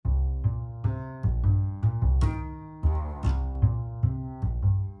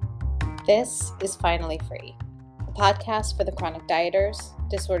This is Finally Free, a podcast for the chronic dieters,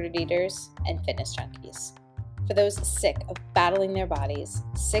 disordered eaters, and fitness junkies. For those sick of battling their bodies,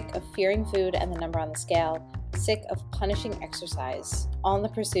 sick of fearing food and the number on the scale, sick of punishing exercise, all in the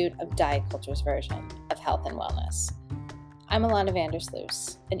pursuit of diet culture's version of health and wellness. I'm Alana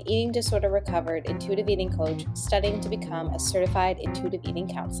Vandersloos, an eating disorder recovered intuitive eating coach studying to become a certified intuitive eating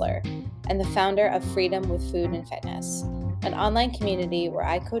counselor, and the founder of Freedom with Food and Fitness, an online community where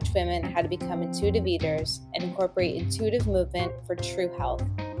I coach women how to become intuitive eaters and incorporate intuitive movement for true health,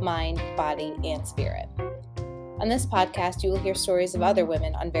 mind, body, and spirit. On this podcast, you will hear stories of other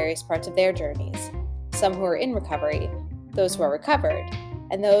women on various parts of their journeys, some who are in recovery, those who are recovered,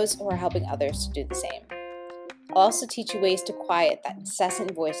 and those who are helping others to do the same. I'll also teach you ways to quiet that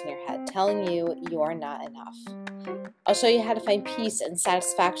incessant voice in your head telling you you're not enough. I'll show you how to find peace and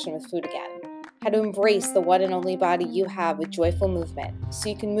satisfaction with food again, how to embrace the one and only body you have with joyful movement so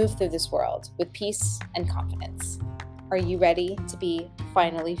you can move through this world with peace and confidence. Are you ready to be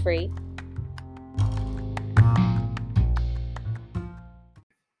finally free?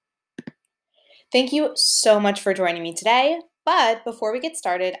 Thank you so much for joining me today. But before we get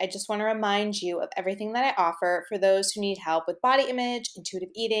started, I just want to remind you of everything that I offer for those who need help with body image, intuitive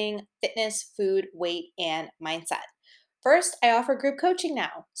eating, fitness, food, weight, and mindset. First, I offer group coaching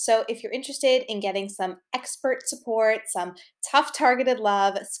now. So if you're interested in getting some expert support, some tough targeted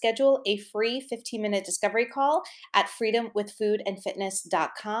love, schedule a free 15-minute discovery call at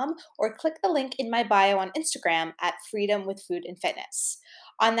freedomwithfoodandfitness.com or click the link in my bio on Instagram at freedomwithfoodandfitness.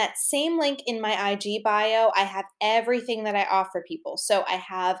 On that same link in my IG bio, I have everything that I offer people. So I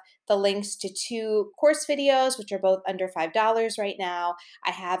have the links to 2 course videos, which are both under $5 right now.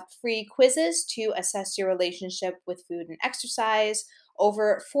 I have free quizzes to assess your relationship with food and exercise,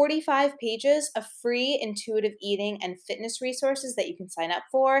 over 45 pages of free intuitive eating and fitness resources that you can sign up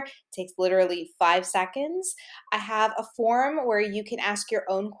for. It takes literally 5 seconds. I have a form where you can ask your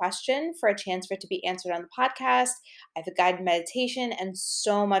own question for a chance for it to be answered on the podcast. I have a guided meditation and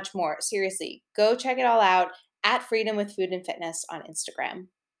so much more. Seriously, go check it all out at Freedom with Food and Fitness on Instagram.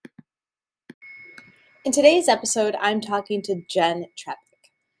 In today's episode, I'm talking to Jen Trepeck.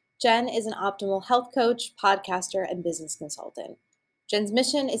 Jen is an optimal health coach, podcaster, and business consultant. Jen's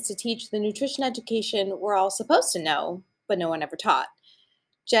mission is to teach the nutrition education we're all supposed to know, but no one ever taught.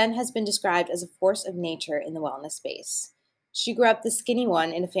 Jen has been described as a force of nature in the wellness space. She grew up the skinny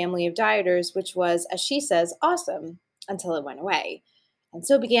one in a family of dieters, which was, as she says, awesome until it went away. And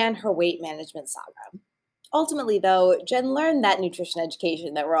so began her weight management saga. Ultimately, though, Jen learned that nutrition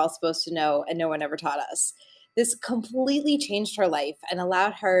education that we're all supposed to know and no one ever taught us. This completely changed her life and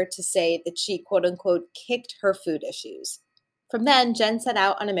allowed her to say that she, quote unquote, kicked her food issues. From then, Jen set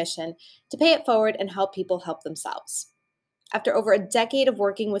out on a mission to pay it forward and help people help themselves. After over a decade of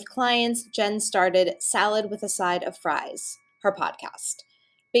working with clients, Jen started Salad with a Side of Fries, her podcast.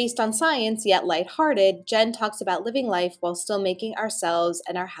 Based on science, yet lighthearted, Jen talks about living life while still making ourselves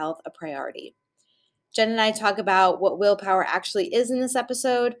and our health a priority. Jen and I talk about what willpower actually is in this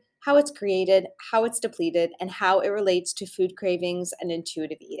episode, how it's created, how it's depleted, and how it relates to food cravings and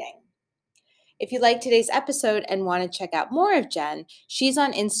intuitive eating. If you like today's episode and want to check out more of Jen, she's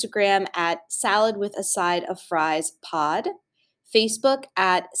on Instagram at Salad with a Side of Fries Pod, Facebook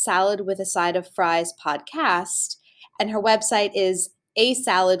at Salad with a Side of Fries Podcast, and her website is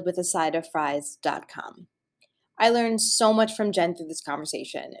asaladwithasideoffries.com. I learned so much from Jen through this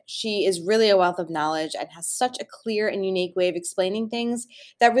conversation. She is really a wealth of knowledge and has such a clear and unique way of explaining things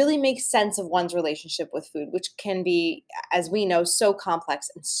that really makes sense of one's relationship with food, which can be, as we know, so complex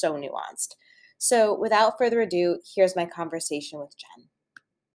and so nuanced. So without further ado, here's my conversation with Jen.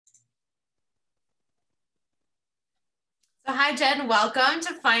 So hi, Jen. Welcome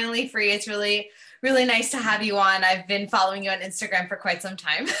to Finally Free. It's really nice to have you on. I've been following you on Instagram for quite some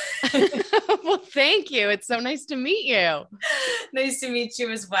time. Well, thank you. It's so nice to meet you. Nice to meet you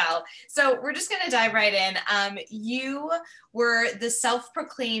as well. So we're just going to dive right in. You were the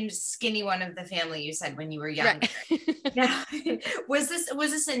self-proclaimed skinny one of the family, you said, when you were younger. Right. Now, was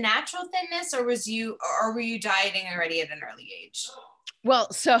this a natural thinness or were you dieting already at an early age?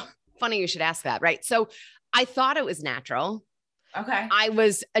 Well, so funny you should ask that, right? So I thought it was natural. Okay. I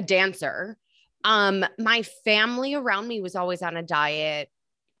was a dancer. My family around me was always on a diet,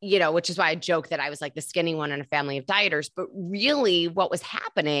 which is why I joke that I was like the skinny one in a family of dieters. But really what was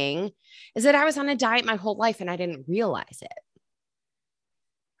happening is that I was on a diet my whole life and I didn't realize it.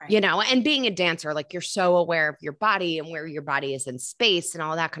 Right. And being a dancer, like you're so aware of your body and where your body is in space and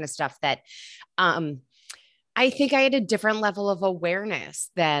all that kind of stuff that, I think I had a different level of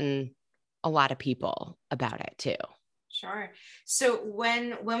awareness than a lot of people about it too. Sure. So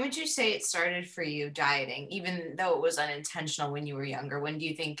when would you say it started for you dieting, even though it was unintentional when you were younger? When do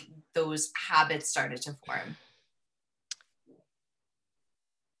you think those habits started to form?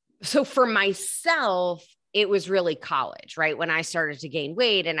 So for myself, it was really college, right? When I started to gain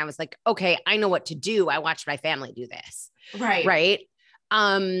weight and I was like, okay, I know what to do. I watched my family do this. Right. Right.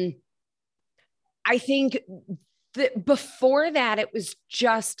 I think that before that, it was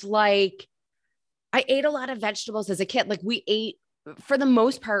just like, I ate a lot of vegetables as a kid. Like we ate, for the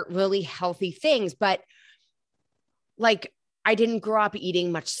most part, really healthy things, but like I didn't grow up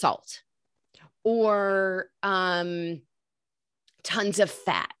eating much salt or tons of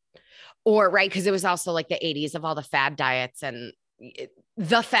fat. Or right, because it was also like the 80s of all the fad diets, and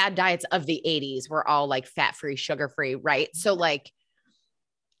the fad diets of the 80s were all like fat-free, sugar-free, right? So like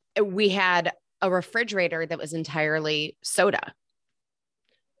we had a refrigerator that was entirely soda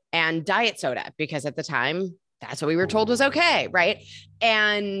and diet soda, because at the time that's what we were told was okay, right?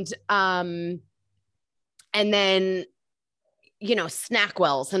 And then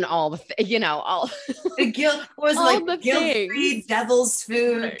Snackwells and all the all the guilt was all like guilt-free devil's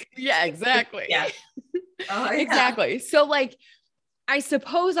food. Right. Yeah, exactly. Yeah. Oh, yeah. Exactly. So like, I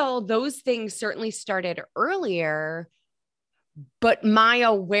suppose all those things certainly started earlier, but my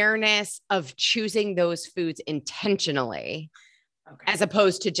awareness of choosing those foods intentionally, as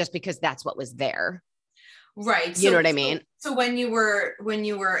opposed to just because that's what was there. Right. You know what I mean? So when you were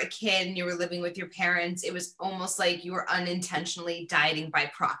a kid and you were living with your parents, it was almost like you were unintentionally dieting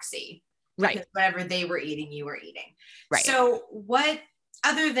by proxy. Right. Whatever they were eating, you were eating. Right. So what,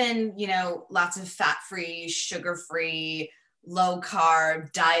 other than, lots of fat-free, sugar-free,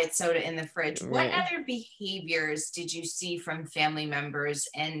 low-carb diet soda in the fridge, what other behaviors did you see from family members?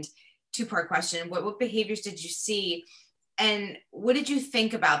 And two-part question, what behaviors did you see? And what did you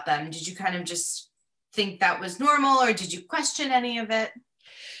think about them? Did you kind of just think that was normal, or did you question any of it?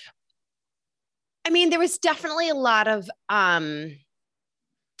 I mean, there was definitely a lot of, it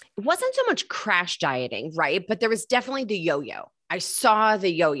wasn't so much crash dieting, right? But there was definitely the yo-yo. I saw the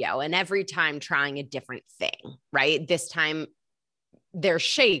yo-yo, and every time trying a different thing, right? This time there's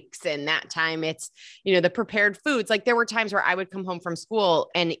shakes, and that time it's, the prepared foods. Like there were times where I would come home from school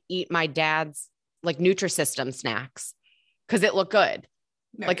and eat my dad's like Nutrisystem snacks because it looked good.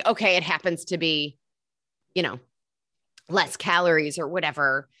 Right. Like, okay, it happens to be, less calories or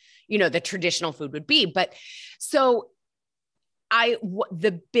whatever, the traditional food would be. But so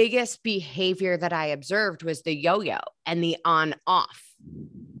the biggest behavior that I observed was the yo-yo and the on off,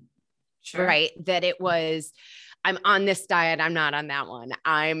 sure. Right? That it was, I'm on this diet, I'm not on that one.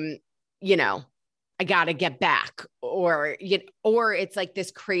 I'm, I got to get back, or it's like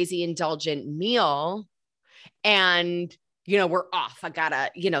this crazy indulgent meal and, we're off. I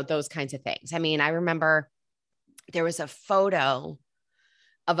gotta, those kinds of things. I mean, I remember there was a photo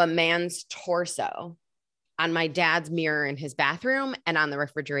of a man's torso on my dad's mirror in his bathroom and on the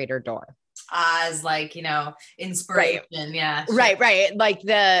refrigerator door. As like, inspiration. Right. Yeah. Sure. Right. Like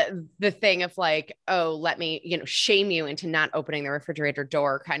the thing of like, oh, let me, shame you into not opening the refrigerator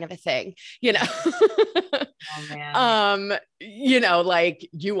door kind of a thing, Oh, man. Like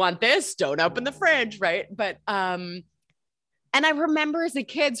you want this, don't open the fridge. Right. But, and I remember as a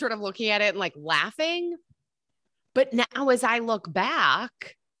kid sort of looking at it and like laughing, but now as I look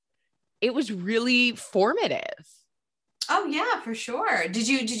back, it was really formative. Oh yeah, for sure. Did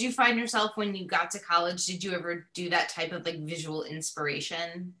you find yourself when you got to college, did you ever do that type of like visual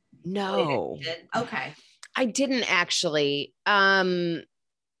inspiration? No. Okay. I didn't actually. I don't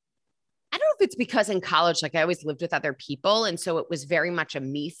know if it's because in college, like I always lived with other people. And so it was very much a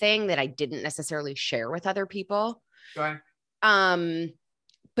me thing that I didn't necessarily share with other people. Sure.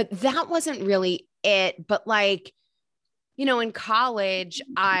 But that wasn't really it. But like, in college,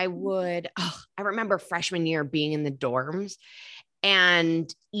 I remember freshman year being in the dorms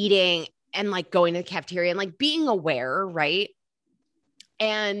and eating and like going to the cafeteria and like being aware, right?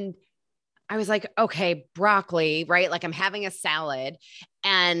 And I was like, okay, broccoli, right? Like I'm having a salad,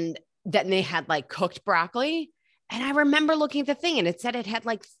 and then they had like cooked broccoli. And I remember looking at the thing and it said it had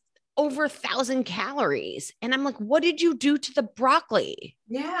like over 1,000 calories. And I'm like, what did you do to the broccoli?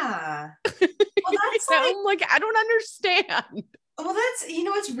 Yeah. Well, that's I'm like, I don't understand. Well, that's,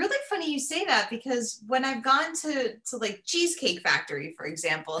 it's really funny you say that, because when I've gone to like Cheesecake Factory, for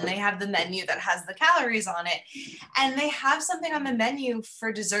example, and they have the menu that has the calories on it, and they have something on the menu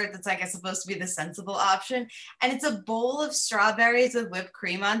for dessert that's, I guess, supposed to be the sensible option. And it's a bowl of strawberries with whipped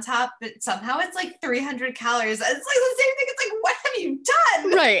cream on top, but somehow it's like 300 calories. It's like the same thing. It's like, what have you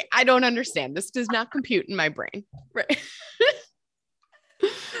done? Right. I don't understand. This does not compute in my brain. Right.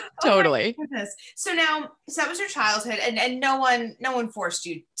 Totally. Oh my goodness. So that was your childhood, and no one forced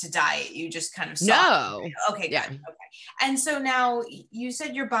you to diet. You just kind of saw No. it. Okay, good. Yeah. Okay. And so now you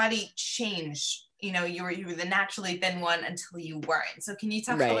said your body changed. You were the naturally thin one until you weren't. So can you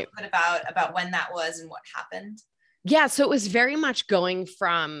talk a little bit about when that was and what happened? Yeah. So it was very much going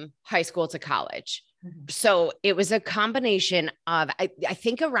from high school to college. Mm-hmm. So it was a combination of, I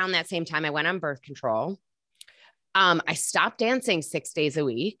think around that same time I went on birth control. I stopped dancing 6 days a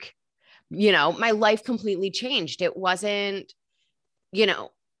week. My life completely changed. It wasn't,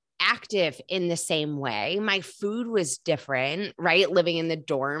 active in the same way. My food was different, right? Living in the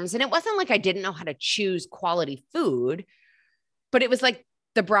dorms. And it wasn't like I didn't know how to choose quality food, but it was like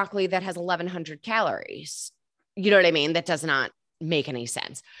the broccoli that has 1,100 calories. You know what I mean? That does not make any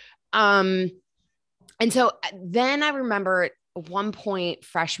sense. And so then I remember at one point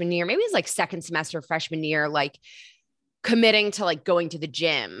freshman year, maybe it was like second semester freshman year, like committing to like going to the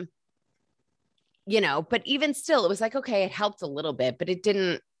gym, but even still, it was like, okay, it helped a little bit, but it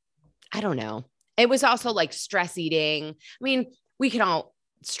didn't, I don't know. It was also like stress eating. I mean, we can all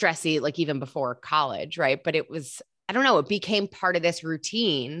stress eat like even before college, right? But it was, I don't know, it became part of this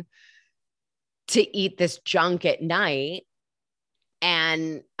routine to eat this junk at night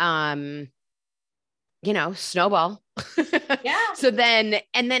and, snowball. Yeah. So then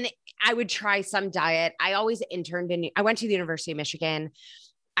I would try some diet. I always I went to the University of Michigan.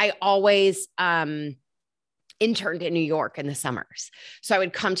 I always, interned in New York in the summers. So I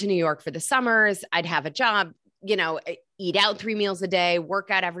would come to New York for the summers. I'd have a job, eat out 3 meals a day, work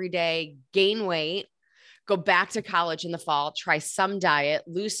out every day, gain weight, go back to college in the fall, try some diet,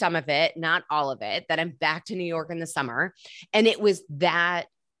 lose some of it, not all of it. Then I'm back to New York in the summer. And it was that,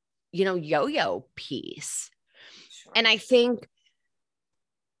 yo-yo piece. Sure. And I think,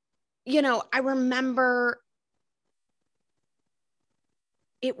 I remember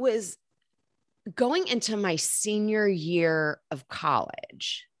it was going into my senior year of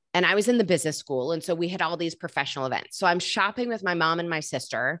college, and I was in the business school. And so we had all these professional events. So I'm shopping with my mom and my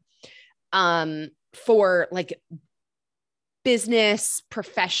sister for like business,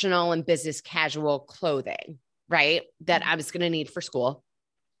 professional, and business casual clothing, right? That I was going to need for school.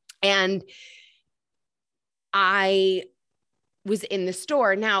 And I was in the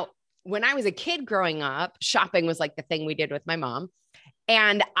store. Now, when I was a kid growing up, shopping was like the thing we did with my mom.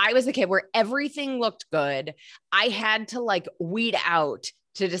 And I was a kid where everything looked good. I had to like weed out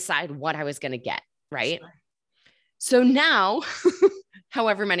to decide what I was going to get. Right. Sure. So now,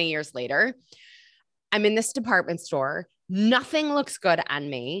 however many years later, I'm in this department store. Nothing looks good on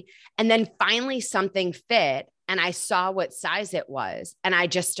me. And then finally something fit. And I saw what size it was. And I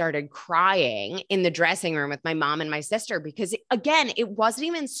just started crying in the dressing room with my mom and my sister, because again, it wasn't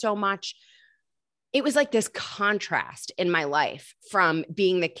even so much. It was like this contrast in my life from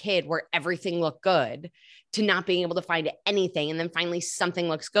being the kid where everything looked good to not being able to find anything. And then finally something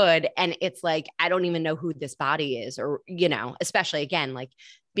looks good. And it's like, I don't even know who this body is, or, especially again, like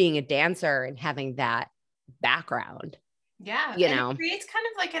being a dancer and having that background. Yeah. It creates kind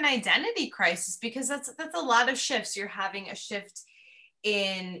of like an identity crisis, because that's a lot of shifts. You're having a shift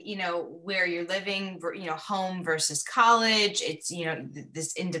in, where you're living, home versus college. It's,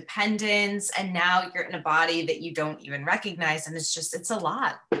 this independence. And now you're in a body that you don't even recognize. And it's a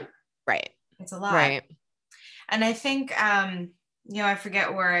lot. Right. It's a lot. Right. And I think, I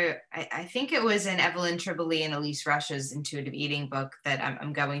forget where, I think it was in Evelyn Tribole and Elise Rush's intuitive eating book that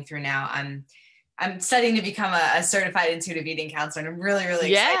I'm going through now. I'm studying to become a certified intuitive eating counselor, and I'm really,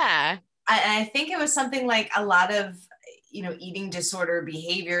 really excited. Yeah. I think it was something like a lot of, eating disorder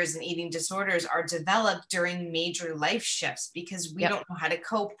behaviors and eating disorders are developed during major life shifts, because we don't know how to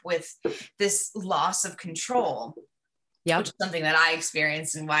cope with this loss of control. Yeah, which is something that I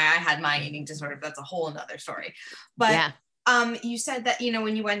experienced and why I had my eating disorder. That's a whole nother story. But you said that,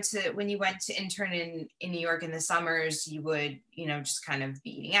 when you went to intern in New York in the summers, you would, just kind of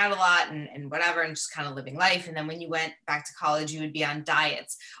be eating out a lot and whatever, and just kind of living life. And then when you went back to college, you would be on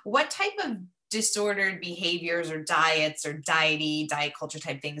diets. What type of disordered behaviors or diets or diet culture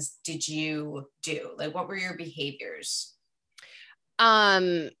type things did you do? Like, what were your behaviors?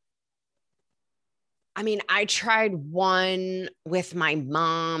 I mean, I tried one with my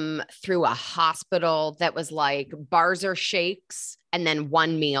mom through a hospital that was like bars or shakes and then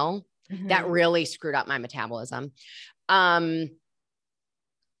one meal. Mm-hmm. That really screwed up my metabolism.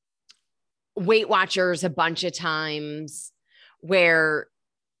 Weight Watchers a bunch of times where,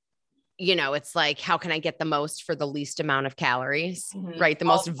 it's like, how can I get the most for the least amount of calories, mm-hmm. right? The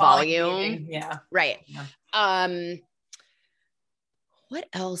most volume. Yeah. Right. Yeah. What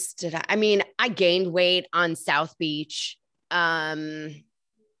else did I mean, I gained weight on South Beach.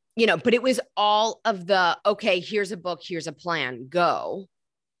 but it was all of the, okay, here's a book, here's a plan, go,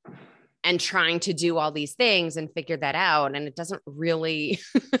 and trying to do all these things and figure that out. And it doesn't really,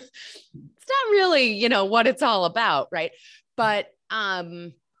 it's not really, what it's all about. Right. But,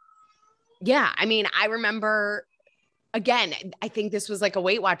 yeah, I mean, I remember, again, I think this was like a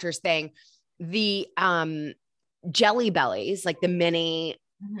Weight Watchers thing, the, Jelly Bellies, like the mini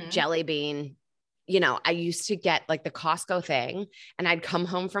jelly bean, I used to get like the Costco thing, and I'd come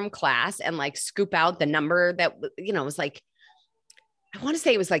home from class and like scoop out the number that, was like, I want to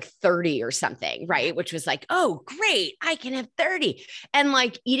say it was like 30 or something, right? Which was like, oh, great, I can have 30. And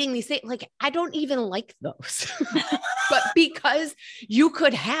like eating these things, like, I don't even like those, but because you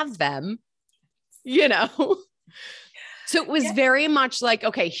could have them, so it was very much like,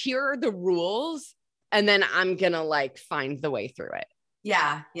 okay, here are the rules. And then I'm going to like find the way through it.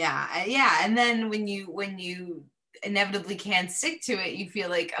 Yeah. And then when you inevitably can't stick to it, you feel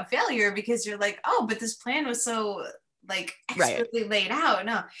like a failure because you're like, oh, but this plan was so like expertly laid out.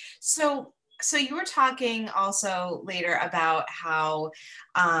 No. So you were talking also later about how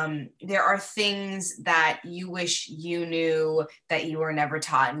there are things that you wish you knew that you were never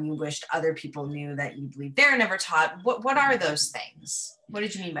taught, and you wished other people knew that you believe they're never taught. What are those things? What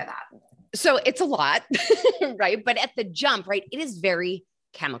did you mean by that? So it's a lot, right? But at the jump, right, it is very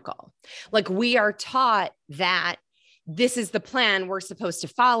chemical. Like we are taught that this is the plan, we're supposed to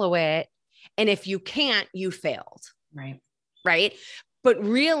follow it. And if you can't, you failed. Right. Right. But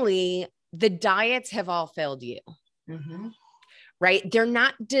really, the diets have all failed you. Right. They're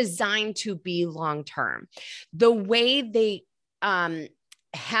not designed to be long-term. The way they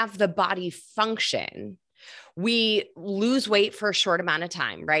have the body function, we lose weight for a short amount of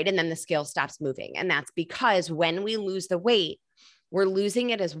time, right? And then the scale stops moving. And that's because when we lose the weight, we're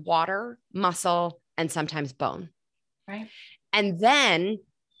losing it as water, muscle, and sometimes bone. Right. And then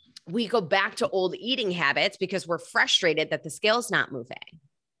we go back to old eating habits because we're frustrated that the scale's not moving.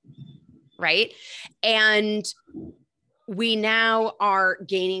 Right. And we now are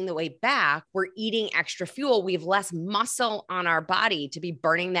gaining the weight back. We're eating extra fuel. We have less muscle on our body to be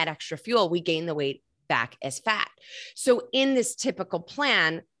burning that extra fuel. We gain the weight back as fat. So in this typical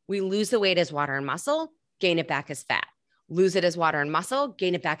plan, we lose the weight as water and muscle, gain it back as fat, lose it as water and muscle,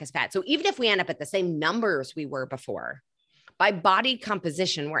 gain it back as fat. So even if we end up at the same numbers we were before, by body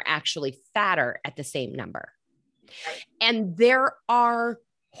composition, we're actually fatter at the same number. And there are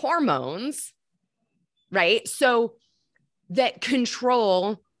hormones, right? So that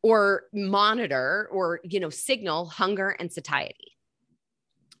control or monitor or, signal hunger and satiety.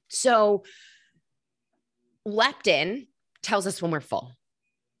 So leptin tells us when we're full.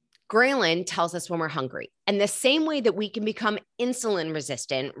 Ghrelin tells us when we're hungry. And the same way that we can become insulin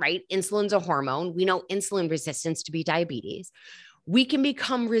resistant, right? Insulin's a hormone. We know insulin resistance to be diabetes. We can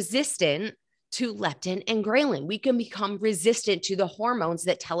become resistant to leptin and ghrelin. We can become resistant to the hormones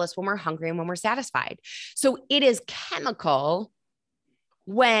that tell us when we're hungry and when we're satisfied. So it is chemical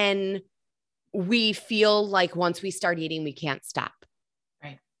when we feel like once we start eating, we can't stop.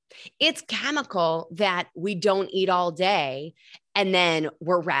 It's chemical that we don't eat all day and then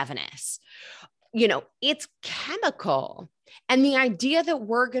we're ravenous. It's chemical. And the idea that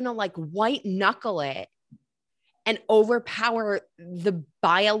we're going to like white knuckle it and overpower the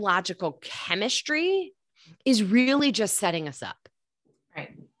biological chemistry is really just setting us up.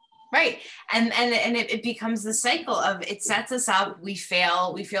 Right. And it becomes the cycle of, it sets us up. We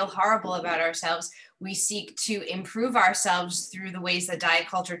fail. We feel horrible about ourselves. We seek to improve ourselves through the ways that diet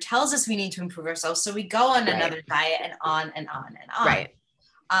culture tells us we need to improve ourselves. So we go on another diet and on and on and on. Right.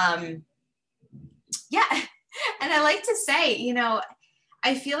 Yeah. And I like to say,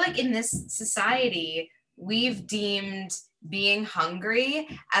 I feel like in this society, we've deemed being hungry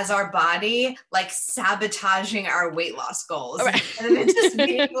as our body like sabotaging our weight loss goals. Right. And it just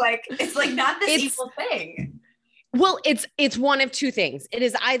being like, it's like not this evil thing. Well, it's one of two things. It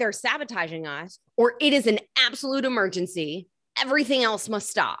is either sabotaging us or it is an absolute emergency. Everything else must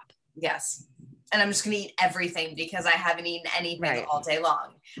stop. Yes. And I'm just going to eat everything because I haven't eaten anything all day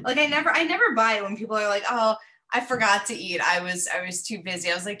long. Like I never buy it when people are like, oh, I forgot to eat. I was too busy.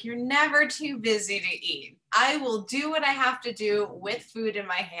 I was like, you're never too busy to eat. I will do what I have to do with food in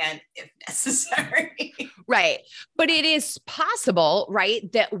my hand if necessary. Right. But it is possible,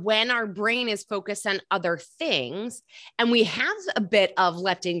 right, that when our brain is focused on other things and we have a bit of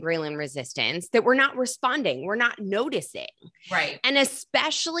leptin ghrelin resistance, that we're not responding, we're not noticing. Right. And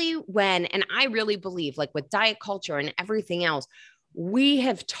especially when, and I really believe like with diet culture and everything else, we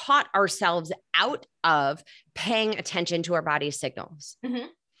have taught ourselves out of paying attention to our body's signals. Mm-hmm.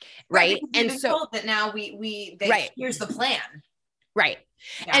 Right. And so that now here's the plan. Right.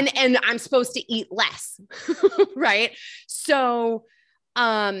 Yeah. And I'm supposed to eat less. Right. So,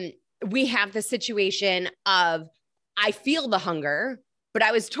 we have the situation of, I feel the hunger, but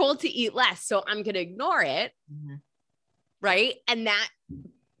I was told to eat less, so I'm going to ignore it. Mm-hmm. Right. And that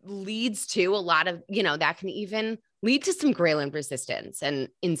leads to a lot of, that can even lead to some ghrelin resistance and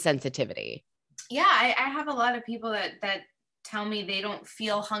insensitivity. Yeah. I have a lot of people that tell me they don't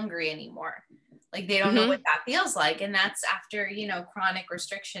feel hungry anymore. Like they don't know what that feels like. And that's after, chronic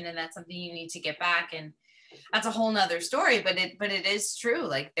restriction. And that's something you need to get back. And that's a whole nother story, but it is true.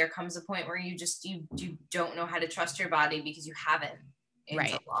 Like there comes a point where you don't know how to trust your body because you haven't in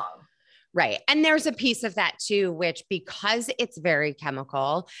so long. Right. And there's a piece of that too, which because it's very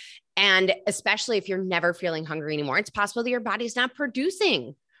chemical, and especially if you're never feeling hungry anymore, it's possible that your body's not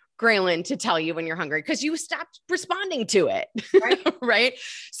producing ghrelin to tell you when you're hungry because you stopped responding to it. Right. Right.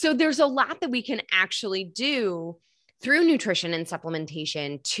 So there's a lot that we can actually do through nutrition and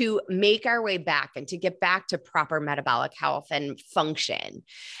supplementation to make our way back and to get back to proper metabolic health and function.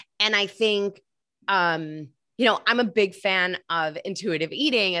 And I think, I'm a big fan of intuitive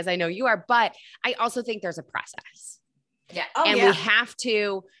eating, as I know you are, but I also think there's a process. Yeah. We have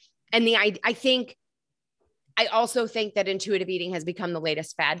to, and I also think that intuitive eating has become the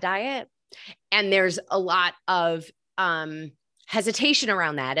latest fad diet. And there's a lot of, hesitation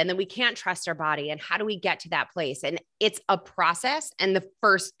around that. And then we can't trust our body. And how do we get to that place? And it's a process. And the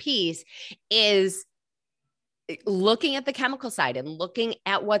first piece is looking at the chemical side and looking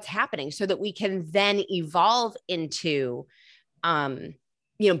at what's happening so that we can then evolve into,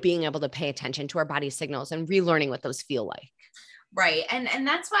 being able to pay attention to our body's signals and relearning what those feel like. Right. And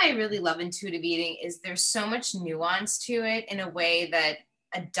that's why I really love intuitive eating is there's so much nuance to it in a way that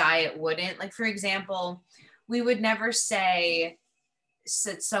a diet wouldn't. Like, for example, we would never say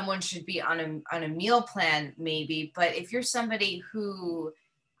that someone should be on a meal plan, maybe, but if you're somebody who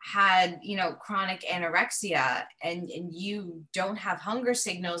had, chronic anorexia and you don't have hunger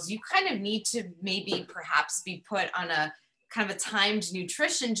signals, you kind of need to maybe perhaps be put on a kind of a timed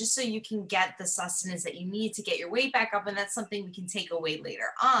nutrition just so you can get the sustenance that you need to get your weight back up. And that's something we can take away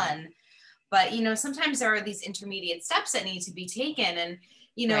later on. But, sometimes there are these intermediate steps that need to be taken. And,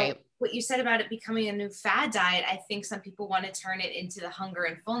 what you said about it becoming a new fad diet, I think some people want to turn it into the hunger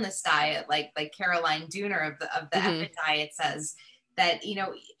and fullness diet, like Caroline Dooner of the Effort diet says that,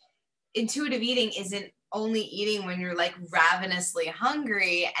 intuitive eating isn't only eating when you're like ravenously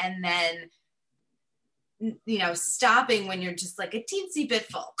hungry and then, stopping when you're just like a teensy bit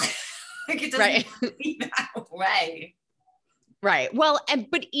full. Like it doesn't be that way. Right. Well,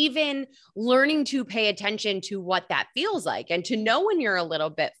 but even learning to pay attention to what that feels like and to know when you're a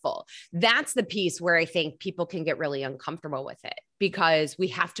little bit full, that's the piece where I think people can get really uncomfortable with it because we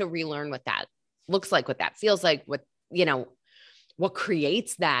have to relearn what that looks like, what that feels like, what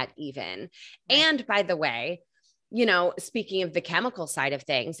creates that even. Right. And by the way, speaking of the chemical side of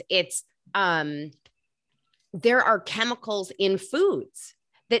things, it's, there are chemicals in foods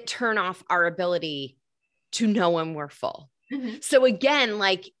that turn off our ability to know when we're full. Mm-hmm. So again,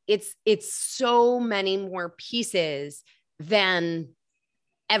 like it's so many more pieces than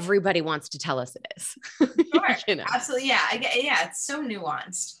everybody wants to tell us it is. Sure. Absolutely. Yeah. It's so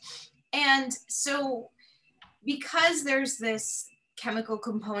nuanced. And so because there's this chemical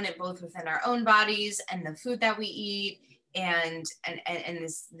component both within our own bodies and the food that we eat and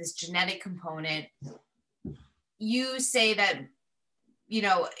this genetic component, you say that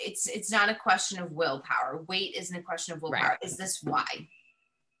it's not a question of willpower. Weight isn't a question of willpower. Right. Is this why?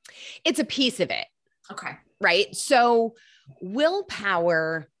 It's a piece of it. Okay. Right. So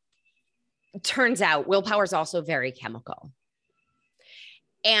willpower, turns out willpower is also very chemical.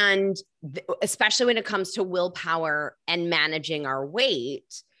 And especially when it comes to willpower and managing our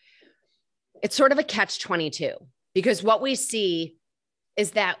weight, it's sort of a catch-22 because what we see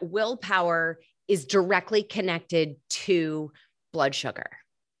is that willpower is directly connected to blood sugar.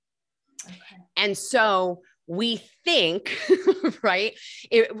 Okay. And so we think, right?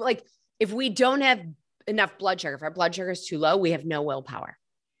 If we don't have enough blood sugar, if our blood sugar is too low, we have no willpower.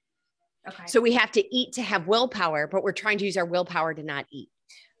 Okay. So we have to eat to have willpower, but we're trying to use our willpower to not eat.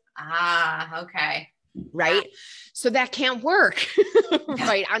 Okay. Right. Yeah. So that can't work,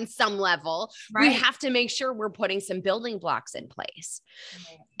 right? On some level, right. We have to make sure we're putting some building blocks in place.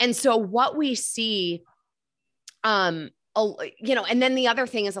 Right. And so what we see, and then the other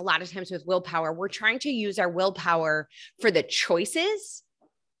thing is a lot of times with willpower, we're trying to use our willpower for the choices,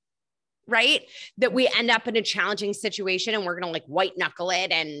 right? That we end up in a challenging situation and we're going to like white knuckle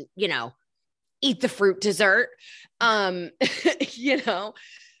it and, eat the fruit dessert,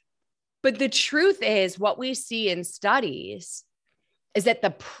 But the truth is what we see in studies is that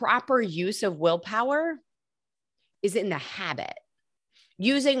the proper use of willpower is in the habit.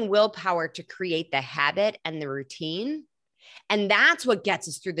 Using willpower to create the habit and the routine. And that's what gets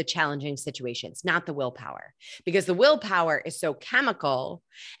us through the challenging situations, not the willpower, because the willpower is so chemical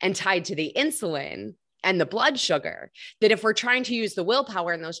and tied to the insulin and the blood sugar that if we're trying to use the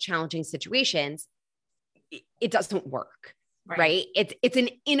willpower in those challenging situations, it doesn't work. Right? It's an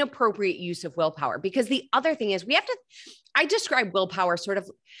inappropriate use of willpower, because the other thing is I describe willpower sort of,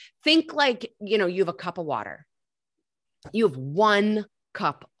 think like, you have a cup of water. You have 1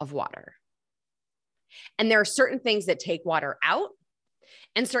 cup of water. And there are certain things that take water out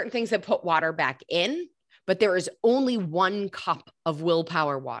and certain things that put water back in, but there is only 1 cup of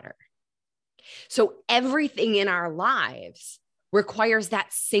willpower water. So everything in our lives requires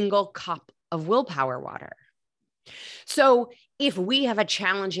that single cup of willpower water. So if we have a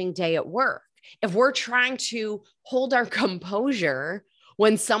challenging day at work, if we're trying to hold our composure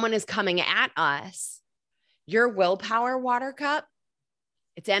when someone is coming at us, your willpower water cup,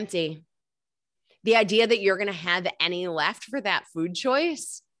 it's empty. The idea that you're going to have any left for that food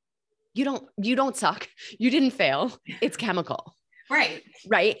choice, you don't suck. You didn't fail. It's chemical. Right.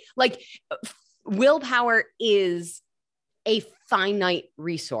 Right. Like, willpower is a finite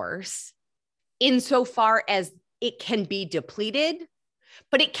resource insofar as it can be depleted,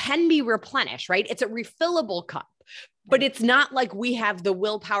 but it can be replenished, right? It's a refillable cup, but it's not like we have the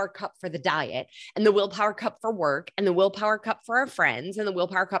willpower cup for the diet and the willpower cup for work and the willpower cup for our friends and the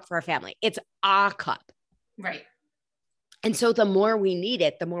willpower cup for our family. It's a cup. Right. And so the more we need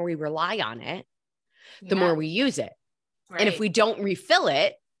it, the more we rely on it, the more we use it. Right. And if we don't refill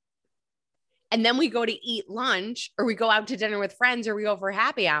it, and then we go to eat lunch or we go out to dinner with friends or we go for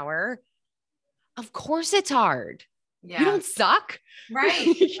happy hour, of course it's hard. Yeah. You don't suck. Right.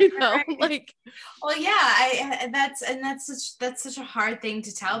 Right. Like, well, yeah, that's such a hard thing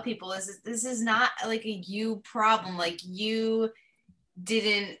to tell people, is this is not like a you problem. Like, it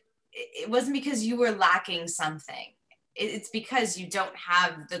wasn't because you were lacking something. It's because you don't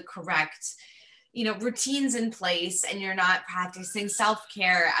have the correct, routines in place, and you're not practicing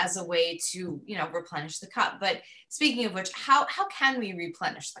self-care as a way to, replenish the cup. But speaking of which, how can we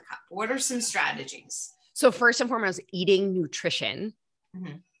replenish the cup? What are some strategies? So first and foremost, eating nutrition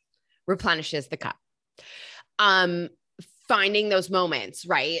replenishes the cup. Finding those moments,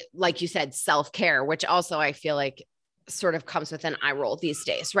 right? Like you said, self-care, which also I feel like sort of comes with an eye roll these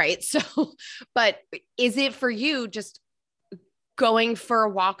days, right? So, but is it for you just going for a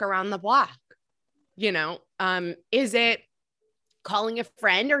walk around the block? Is it calling a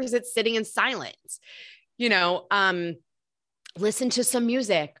friend, or is it sitting in silence? Listen to some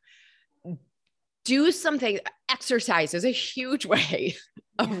music, do something. Exercise is a huge way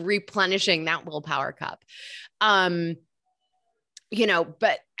of replenishing that willpower cup. But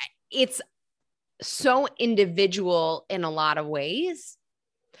it's so individual in a lot of ways,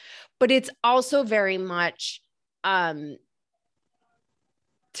 but it's also very much,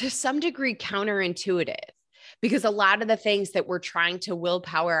 to some degree, counterintuitive, because a lot of the things that we're trying to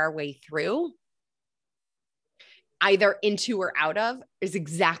willpower our way through, either into or out of, is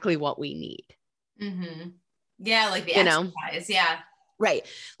exactly what we need. Mm-hmm. Yeah. Like the exercise. Yeah. Right.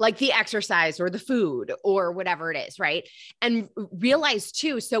 Like the exercise or the food or whatever it is. Right. And realize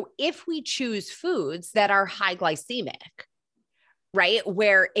too, so if we choose foods that are high glycemic, right,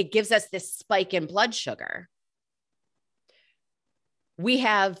 where it gives us this spike in blood sugar, we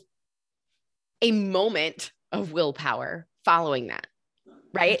have a moment of willpower following that.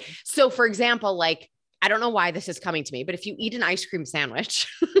 Right. So for example, like, I don't know why this is coming to me, but if you eat an ice cream sandwich,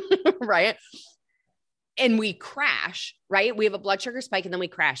 right, and we crash, right, we have a blood sugar spike and then we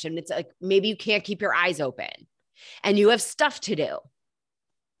crash, and it's like, maybe you can't keep your eyes open and you have stuff to do.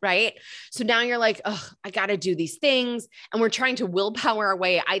 Right. So now you're like, oh, I got to do these things. And we're trying to willpower our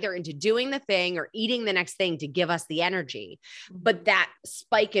way either into doing the thing or eating the next thing to give us the energy. But that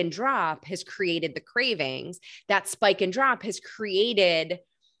spike and drop has created the cravings. That spike and drop has created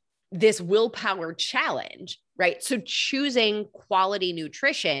this willpower challenge, right? So choosing quality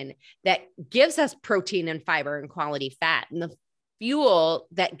nutrition that gives us protein and fiber and quality fat, and the fuel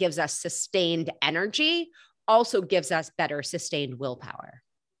that gives us sustained energy also gives us better sustained willpower.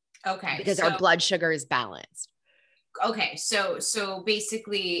 Okay. Because our blood sugar is balanced. Okay. So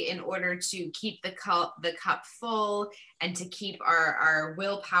basically, in order to keep the cup full and to keep our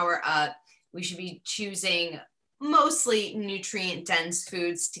willpower up, we should be choosing mostly nutrient dense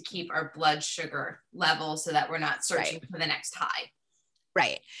foods to keep our blood sugar level so that we're not searching for the next high.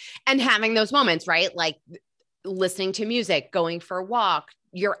 Right. And having those moments, right? Like listening to music, going for a walk,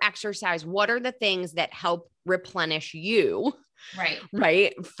 your exercise. What are the things that help replenish you Right.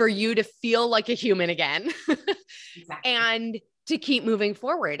 Right. For you to feel like a human again Exactly. and to keep moving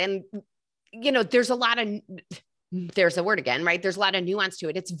forward. And, there's a lot of, there's a word again, right? There's a lot of nuance to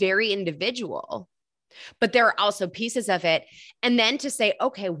it. It's very individual, but there are also pieces of it. And then to say,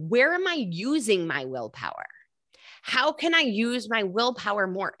 okay, where am I using my willpower? How can I use my willpower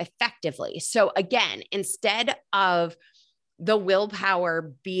more effectively? So again, instead of the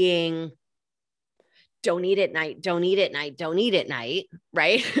willpower being don't eat at night, don't eat at night, don't eat at night,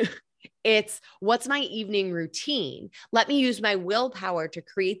 right? It's what's my evening routine? Let me use my willpower to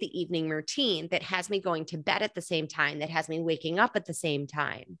create the evening routine that has me going to bed at the same time, that has me waking up at the same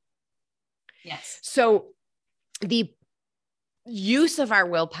time. Yes. So the use of our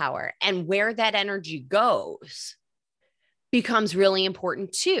willpower and where that energy goes becomes really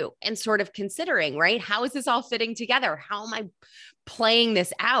important too. And sort of considering, right? How is this all fitting together? How am I playing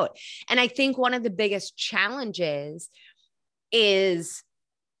this out? And I think one of the biggest challenges is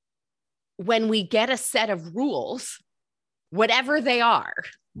when we get a set of rules, whatever they are,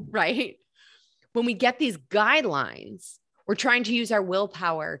 right? When we get these guidelines, we're trying to use our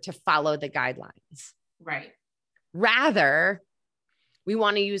willpower to follow the guidelines. Right. Rather, we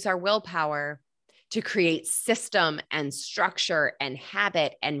want to use our willpower to create system and structure and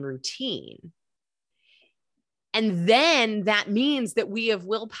habit and routine. And then that means that we have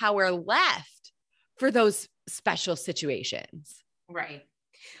willpower left for those special situations. Right.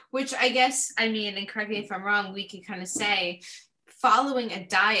 Which I guess, I mean, and correct me if I'm wrong, we can kind of say following a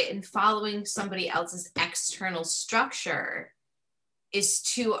diet and following somebody else's external structure is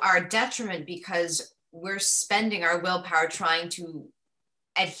to our detriment because we're spending our willpower trying to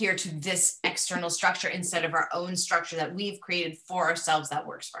adhere to this external structure instead of our own structure that we've created for ourselves that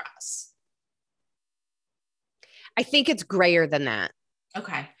works for us. I think it's grayer than that.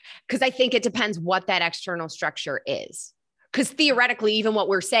 Okay. Because I think it depends what that external structure is. Because theoretically, even what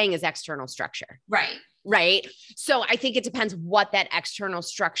we're saying is external structure. Right. Right. So I think it depends what that external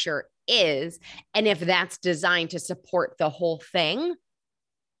structure is. And if that's designed to support the whole thing,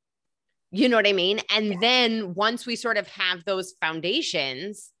 you know what I mean? And then once we sort of have those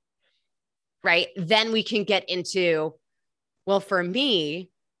foundations, right, then we can get into, well, for me,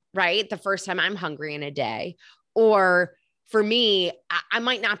 right, the first time I'm hungry in a day, or for me, I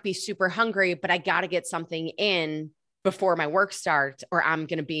might not be super hungry, but I got to get something in before my work starts or I'm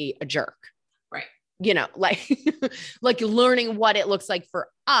going to be a jerk. Right. Like learning what it looks like for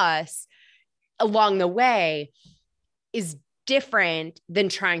us along the way is different than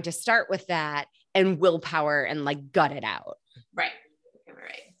trying to start with that and willpower and like gut it out. Right.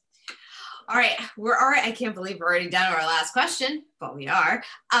 Right. All right. We're all right. I can't believe we're already done our last question, but we are.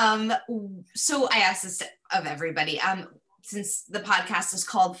 So I asked this of everybody. Since the podcast is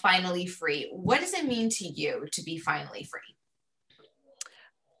called Finally Free, what does it mean to you to be finally free?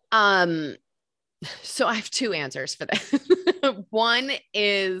 So I have two answers for this. One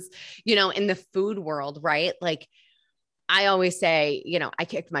is, in the food world, right? Like I always say, I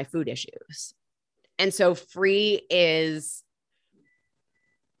kicked my food issues. And so free is,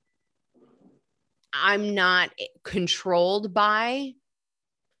 I'm not controlled by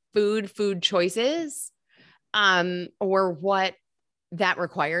food choices, or what that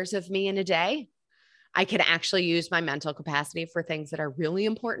requires of me in a day. I can actually use my mental capacity for things that are really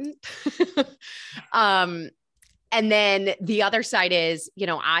important. And then the other side is,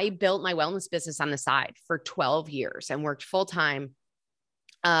 I built my wellness business on the side for 12 years and worked full-time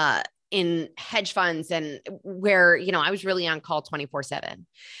in hedge funds and where, I was really on call 24/7.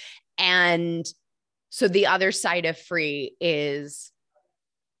 And so the other side of free is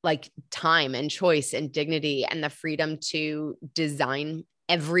like time and choice and dignity and the freedom to design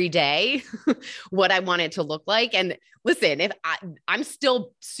every day what I want it to look like. And listen, if I'm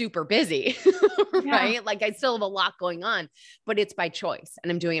still super busy, right? Yeah. Like I still have a lot going on, but it's by choice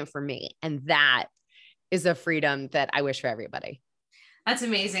and I'm doing it for me. And that is a freedom that I wish for everybody. That's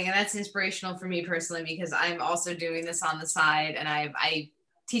amazing. And that's inspirational for me personally, because I'm also doing this on the side and I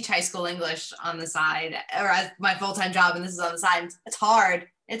teach high school English on the side or as my full-time job. And this is on the side. It's hard.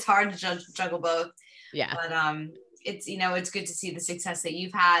 It's hard to juggle both. Yeah. But, it's, it's good to see the success that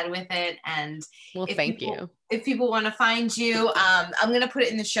you've had with it. And well, thank you. If people want to find you, I'm going to put it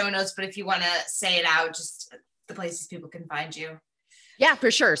in the show notes, but if you want to say it out, just the places people can find you. Yeah,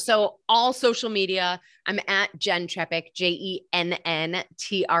 for sure. So all social media, I'm at Jen Trepeck, JenTrepeck.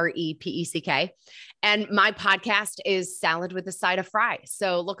 And my podcast is Salad with a Side of Fry.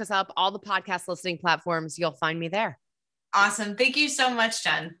 So look us up, all the podcast listening platforms, you'll find me there. Awesome. Thank you so much,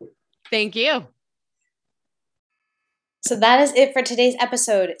 Jen. Thank you. So that is it for today's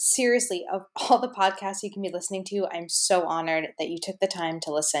episode. Seriously, of all the podcasts you can be listening to, I'm so honored that you took the time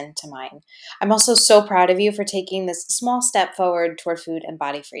to listen to mine. I'm also so proud of you for taking this small step forward toward food and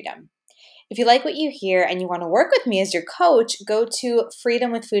body freedom. If you like what you hear and you want to work with me as your coach, go to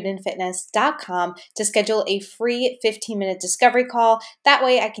freedomwithfoodandfitness.com to schedule a free 15-minute discovery call. That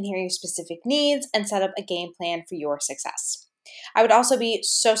way I can hear your specific needs and set up a game plan for your success. I would also be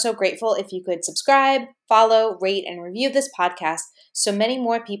so grateful if you could subscribe, follow, rate, and review this podcast so many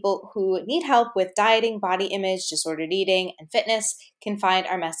more people who need help with dieting, body image, disordered eating, and fitness can find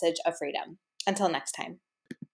our message of freedom. Until next time.